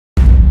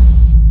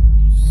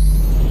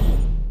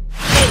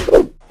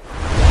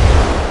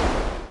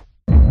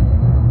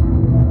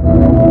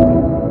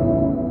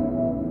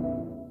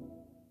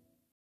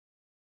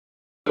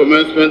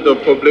Commencement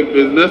of public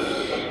business.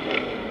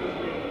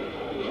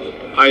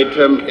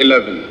 Item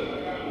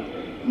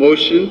 11.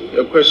 Motion,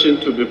 a question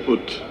to be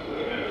put.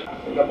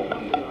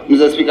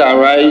 Mr. Speaker, I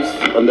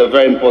rise on the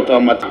very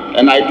important matter,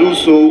 and I do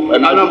so,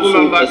 and Honourable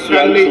member,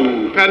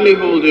 kindly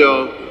hold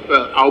your.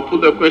 I'll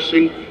put the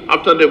question.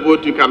 After the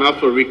vote, you can ask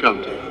for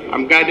recount.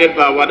 I'm guided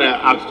by what I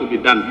asked to be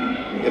done.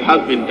 It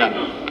has been done.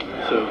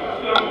 So,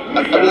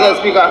 Mr.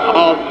 Speaker,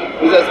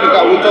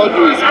 with all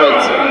due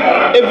respect,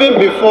 even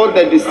before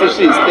the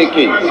decision is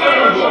taken,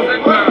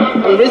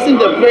 I'm raising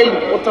the very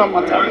important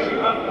matter.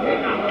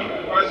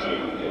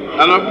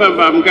 Honourable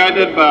member, I'm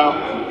guided by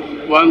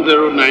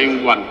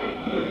 1091,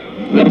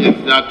 which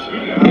is that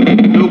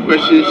no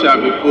question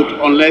shall be put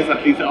unless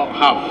at least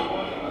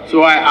half.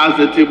 So I asked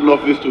the table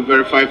office to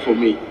verify for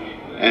me,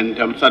 and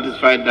I'm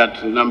satisfied that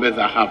the numbers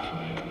are half.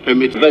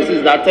 Permit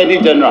versus the Attorney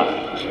General.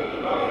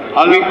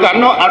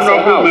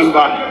 Honourable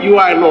member, you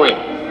are a lawyer.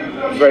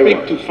 Very Speak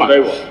well. to facts.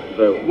 Very well.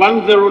 Very well.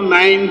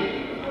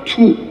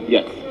 1092.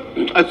 Yes.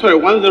 Sorry,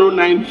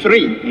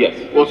 1093. Yes.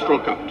 Was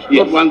struck out.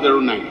 Yes. Not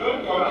 109.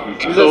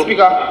 Mr. So,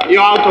 Speaker.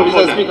 You're out of Mr.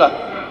 order. Speaker.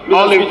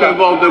 All in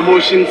favor of the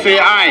motion say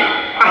aye.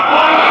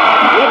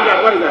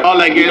 What is that? All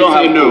against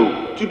say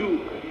no. To do.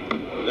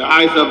 The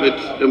ayes have it.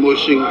 The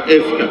motion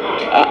is carried.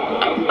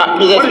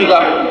 Mr.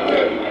 Speaker.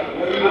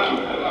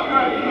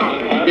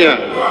 Yeah.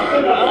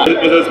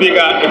 Mr.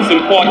 Speaker, it's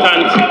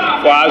important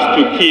for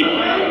us to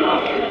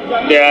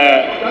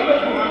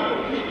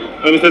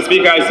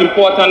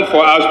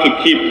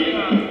keep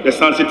the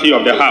sanctity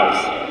of the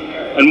House,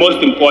 and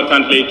most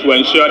importantly, to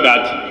ensure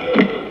that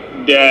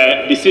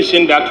the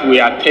decision that we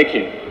are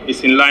taking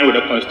is in line with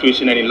the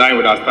Constitution and in line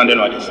with our standing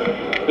orders.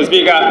 Mr.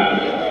 Speaker,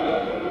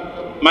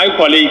 my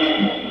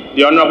colleague,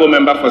 the Honourable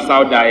Member for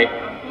South Dai,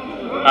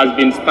 has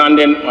been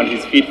standing on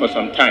his feet for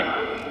some time.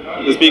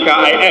 Mr. Speaker,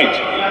 I urge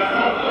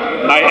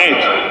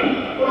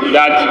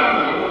that,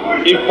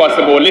 if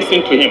possible,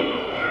 listen to him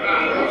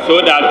so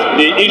that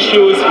the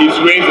issues he's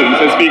raising,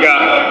 Mr. Speaker,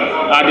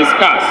 are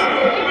discussed.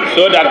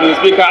 So that, Mr.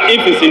 Speaker,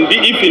 if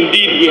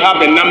indeed we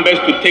have the numbers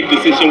to take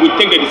decision, we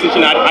take the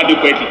decision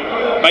adequately.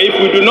 But if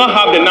we do not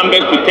have the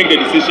numbers to take the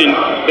decision,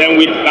 then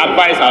we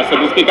advise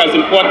ourselves. Mr. Speaker, it's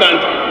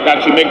important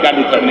that you make that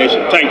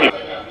determination. Thank you.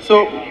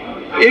 So,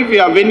 if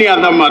you have any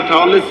other matter,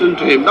 I'll listen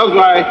to him. That's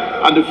why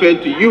I defer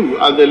to you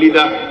as the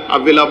leader,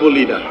 available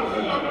leader.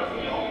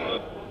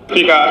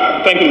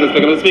 Speaker, thank you, Mr.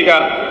 Speaker. Mr.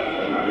 Speaker,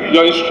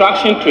 your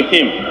instruction to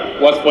him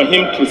was for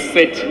him to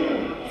sit,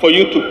 for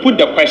you to put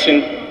the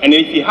question, and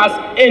if he has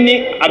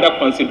any other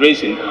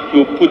consideration, he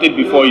will put it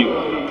before you.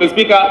 Mr.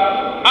 Speaker,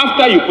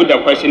 after you put the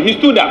question, he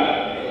stood up,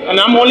 and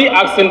I'm only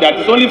asking that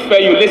it's only fair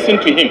you listen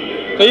to him.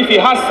 So if he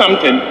has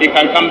something, he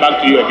can come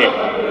back to you again.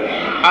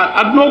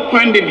 At no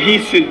point did he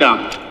sit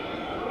down.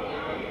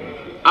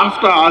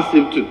 After I asked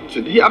him to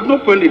sit, at no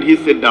point did he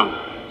sit down.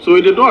 So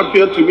it did not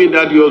appear to me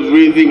that he was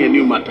raising a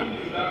new matter.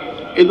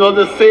 It was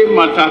the same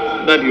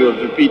matter that he was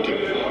repeating,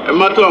 a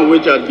matter on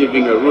which I was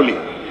giving a ruling.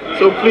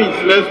 So please,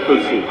 let's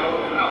proceed.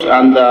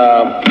 And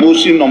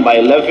motion number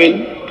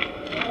 11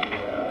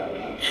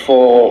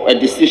 for a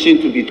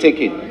decision to be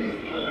taken.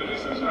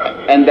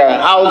 And the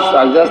House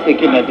has just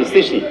taken a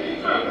decision.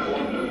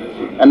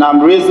 And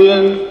I'm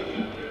raising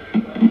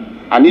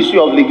an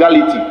issue of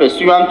legality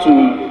pursuant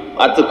to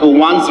Article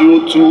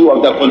 102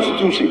 of the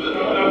Constitution.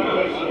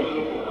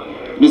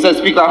 Mr.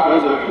 Speaker,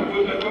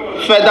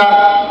 further,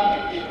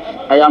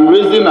 I am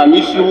raising an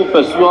issue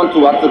pursuant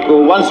to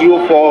Article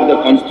 104 of the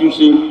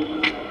Constitution,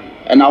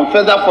 and I'm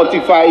further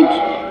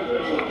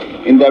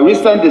fortified in the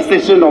recent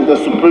decision of the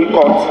Supreme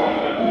Court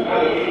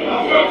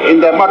in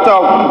the matter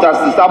of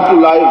Justice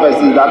Abdullahi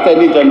versus the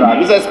Attorney General.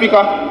 Mr.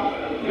 Speaker,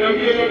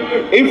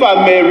 if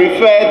I may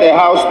refer the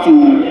House to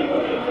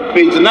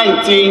page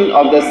 19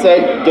 of the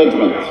said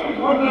judgment.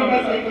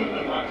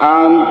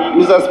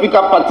 And, Mr.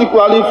 Speaker,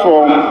 particularly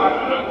from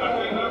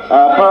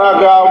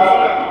paragraph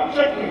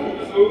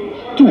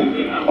 2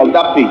 of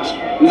that page.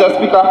 Mr.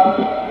 Speaker,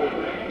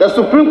 the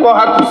Supreme Court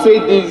had to say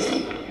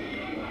this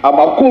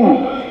about Koru.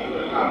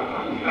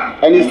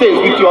 And it says,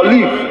 with your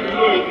leave.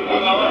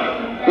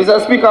 Mr.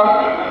 Speaker,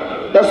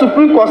 the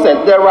Supreme Court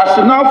said the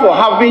rationale for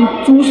having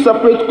two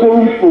separate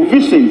Koru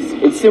provisions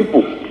is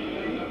simple.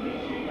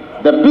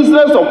 The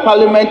business of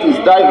Parliament is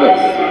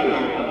diverse.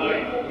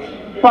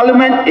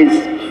 Parliament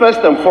is first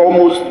and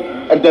foremost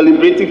a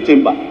deliberative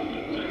chamber,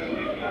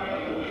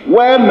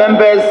 where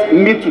members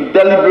meet to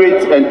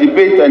deliberate and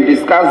debate and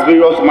discuss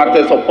various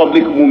matters of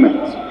public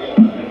movement.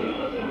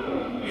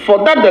 For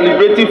that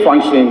deliberative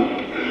function,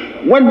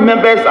 when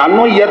members are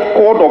not yet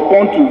called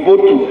upon to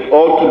vote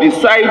or to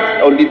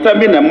decide or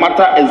determine a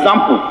matter,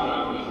 example,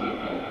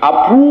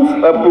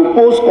 approve a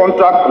proposed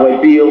contract or a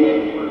bill,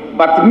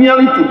 but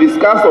merely to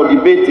discuss or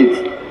debate it,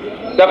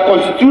 the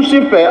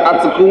Constitution per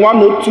Article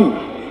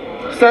 102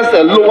 sets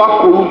a lower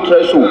quorum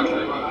threshold.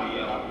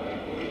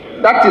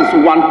 That is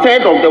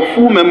 1/3 of the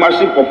full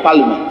membership of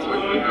Parliament,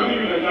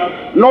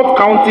 not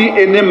counting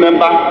any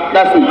member,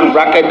 that's into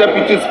bracket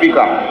Deputy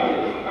Speaker,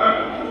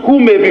 who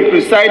may be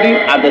presiding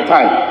at the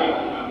time.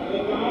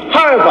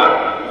 However,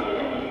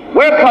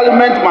 where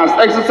Parliament must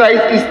exercise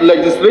its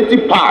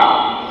legislative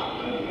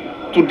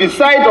power to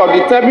decide or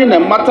determine a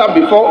matter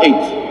before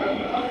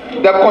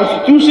it, the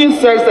Constitution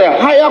sets a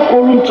higher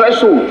quorum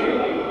threshold,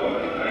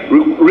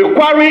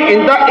 requiring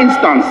in that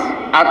instance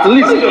at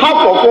least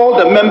half of all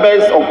the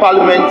members of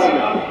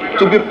Parliament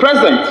to be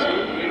present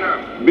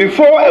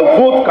before a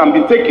vote can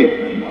be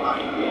taken.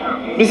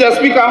 Mr.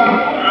 Speaker,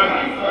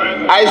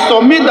 I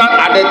submit that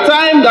at the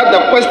time that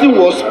the question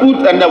was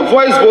put and the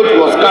voice vote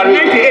was carried,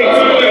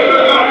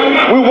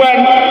 98. We were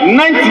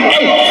 98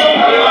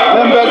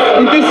 members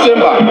in this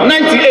chamber.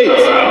 98.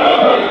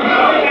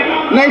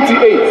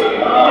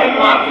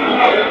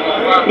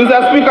 Mr.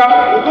 Speaker,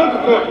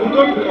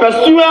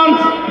 pursuant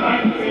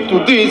to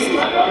this,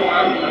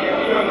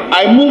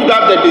 I move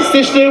that the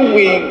decision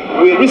we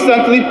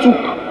recently took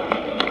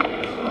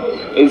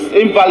is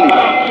invalid.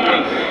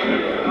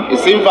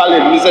 It's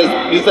invalid,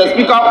 Mr.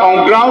 Speaker,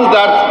 on grounds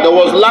that there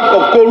was lack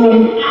of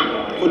quorum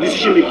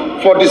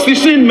for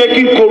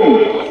decision-making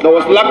quorum. There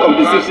was lack of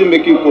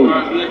decision-making quorum.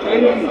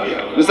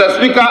 Mr.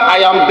 Speaker, I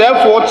am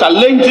therefore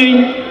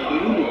challenging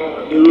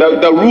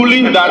the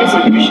ruling that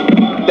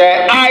the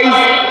ayes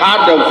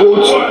had the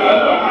vote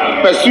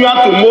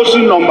pursuant to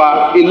motion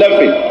number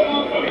 11.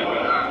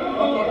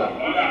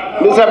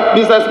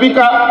 Mr.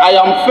 Speaker, I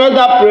am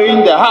further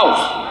praying the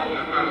House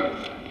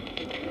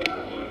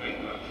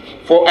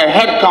for a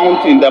head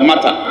count in the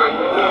matter.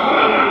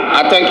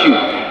 I thank you.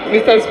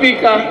 Mr.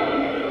 Speaker,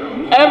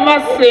 ever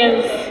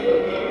since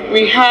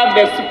we had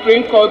the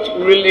Supreme Court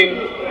ruling,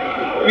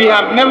 we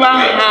have never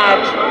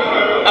had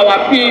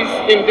our peace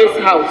in this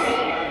House.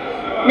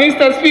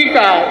 Mr.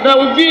 Speaker, there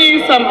will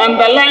be some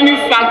underlying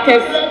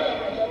factors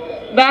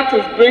that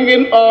is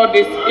bringing all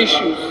these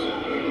issues.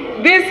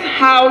 This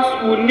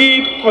House will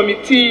need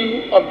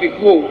committee of the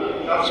whole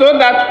so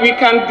that we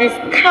can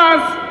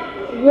discuss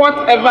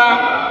whatever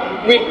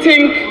we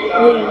think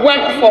will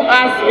work for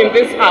us in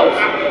this House.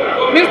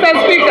 Mr.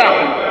 Speaker,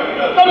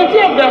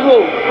 committee of the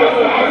whole.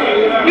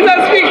 Mr.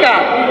 Speaker,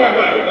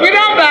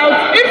 without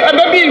doubt, if a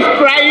baby is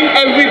crying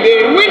every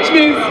day, which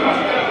means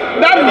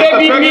that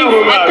baby needs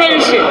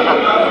attention,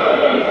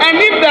 and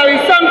if there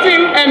is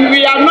something and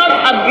we are not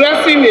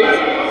addressing it,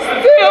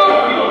 still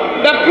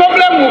the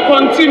problem will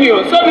continue.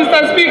 So,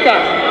 Mr. Speaker,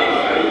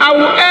 I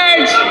will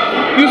urge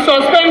you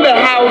suspend the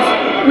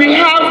House. We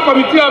have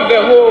committee of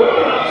the whole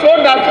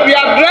so that we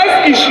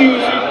address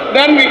issues,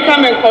 then we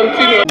come and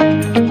continue.